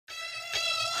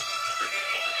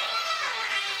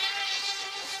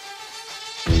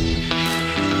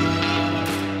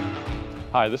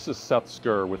Hi, this is Seth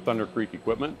Skur with Thunder Creek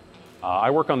Equipment. I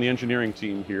work on the engineering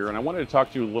team here, and I wanted to talk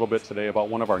to you a little bit today about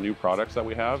one of our new products that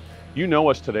we have. You know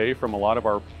us today from a lot of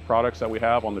our products that we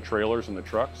have on the trailers and the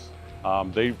trucks.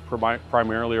 They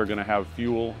primarily are going to have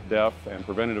fuel, DEF, and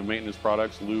preventative maintenance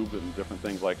products, lube, and different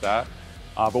things like that.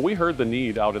 But we heard the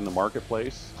need out in the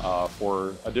marketplace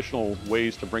for additional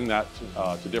ways to bring that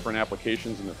to different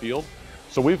applications in the field.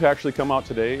 So we've actually come out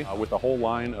today with a whole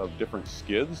line of different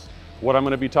skids. What I'm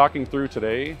going to be talking through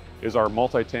today is our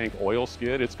multi-tank oil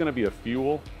skid. It's going to be a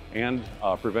fuel and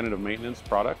preventative maintenance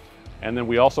product. And then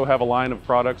we also have a line of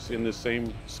products in this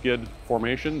same skid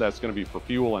formation that's going to be for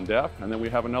fuel and DEF. And then we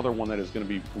have another one that is going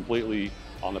to be completely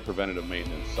on the preventative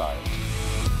maintenance side.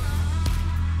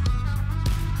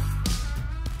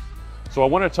 So I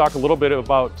want to talk a little bit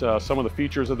about some of the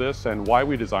features of this and why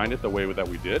we designed it the way that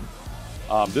we did.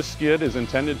 This skid is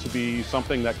intended to be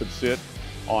something that could sit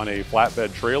on a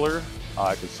flatbed trailer.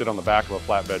 It could sit on the back of a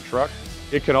flatbed truck.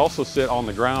 It could also sit on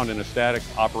the ground in a static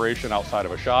operation outside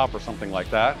of a shop or something like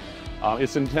that.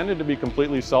 It's intended to be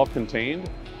completely self-contained.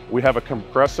 We have a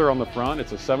compressor on the front.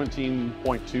 It's a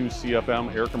 17.2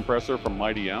 CFM air compressor from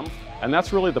Mighty M, and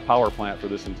that's really the power plant for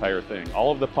this entire thing.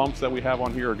 All of the pumps that we have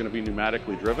on here are going to be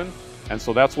pneumatically driven, and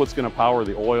so that's what's going to power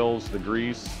the oils, the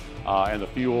grease, and the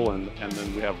fuel, and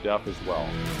then we have DEF as well.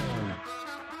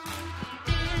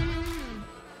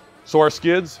 So our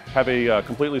skids have a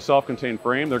completely self-contained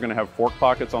frame. They're going to have fork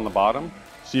pockets on the bottom,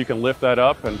 so you can lift that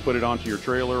up and put it onto your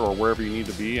trailer or wherever you need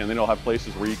to be, and then it'll have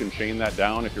places where you can chain that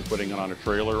down if you're putting it on a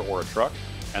trailer or a truck.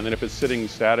 And then if it's sitting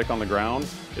static on the ground,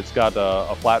 it's got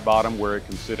a flat bottom where it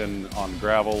can sit on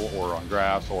gravel or on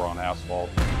grass or on asphalt.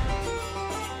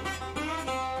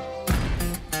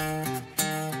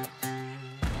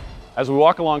 As we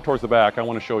walk along towards the back, I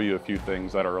want to show you a few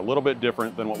things that are a little bit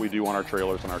different than what we do on our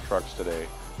trailers and our trucks today.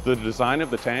 The design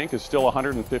of the tank is still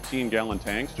 115-gallon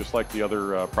tanks, just like the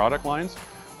other product lines,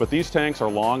 but these tanks are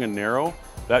long and narrow.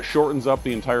 That shortens up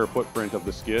the entire footprint of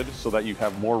the skid so that you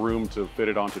have more room to fit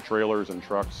it onto trailers and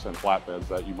trucks and flatbeds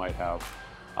that you might have.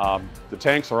 The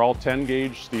tanks are all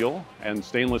 10-gauge steel and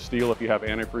stainless steel if you have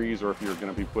antifreeze or if you're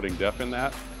going to be putting DEF in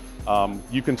that.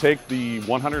 You can take the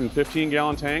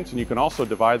 115-gallon tanks and you can also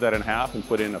divide that in half and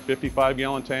put in a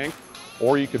 55-gallon tank,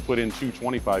 or you could put in two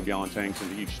 25-gallon tanks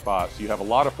into each spot. So you have a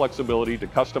lot of flexibility to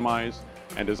customize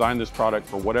and design this product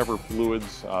for whatever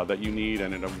fluids that you need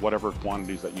and in whatever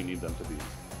quantities that you need them to be.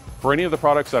 For any of the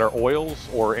products that are oils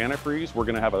or antifreeze, we're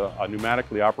going to have a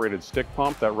pneumatically operated stick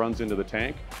pump that runs into the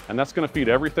tank, and that's going to feed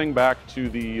everything back to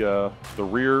the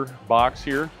rear box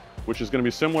here, which is going to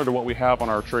be similar to what we have on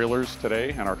our trailers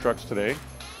today and our trucks today.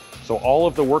 So all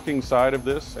of the working side of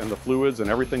this and the fluids and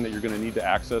everything that you're going to need to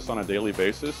access on a daily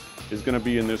basis is going to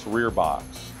be in this rear box.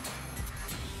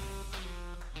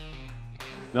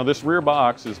 Now this rear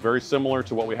box is very similar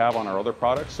to what we have on our other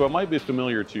products, so it might be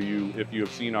familiar to you if you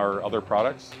have seen our other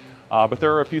products, but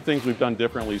there are a few things we've done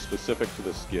differently specific to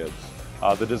the skids.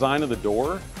 The design of the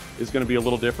door is going to be a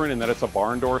little different in that it's a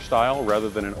barn door style rather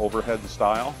than an overhead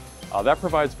style. That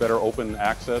provides better open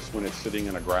access when it's sitting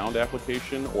in a ground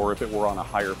application, or if it were on a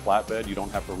higher flatbed, you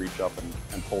don't have to reach up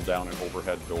and pull down an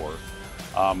overhead door.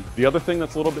 The other thing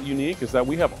that's a little bit unique is that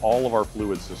we have all of our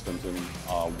fluid systems in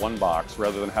one box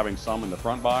rather than having some in the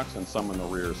front box and some in the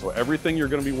rear. So everything you're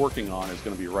going to be working on is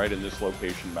going to be right in this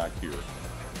location back here.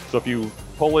 So if you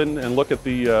pull in and look at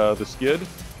the skid,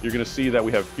 you're going to see that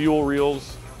we have fuel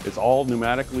reels. It's all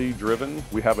pneumatically driven.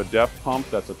 We have a DEF pump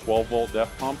that's a 12-volt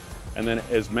DEF pump. And then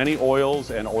as many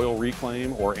oils and oil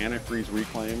reclaim or antifreeze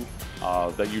reclaim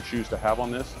that you choose to have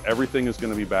on this, everything is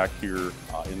going to be back here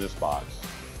in this box.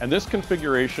 And this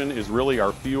configuration is really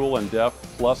our fuel and DEF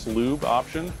plus lube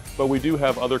option, but we do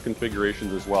have other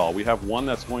configurations as well. We have one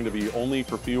that's going to be only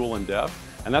for fuel and DEF,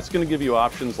 and that's going to give you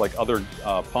options like other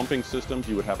pumping systems.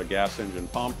 You would have a gas engine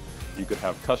pump, you could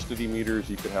have custody meters,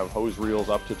 you could have hose reels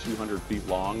up to 200 feet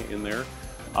long in there.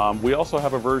 We also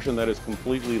have a version that is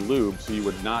completely lubed, so you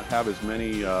would not have as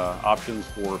many options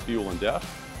for fuel and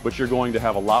DEF, but you're going to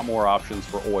have a lot more options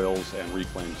for oils and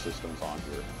reclaim systems on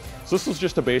here. So this is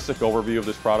just a basic overview of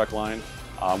this product line.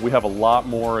 We have a lot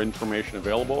more information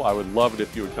available. I would love it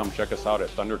if you would come check us out at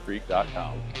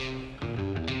thundercreek.com.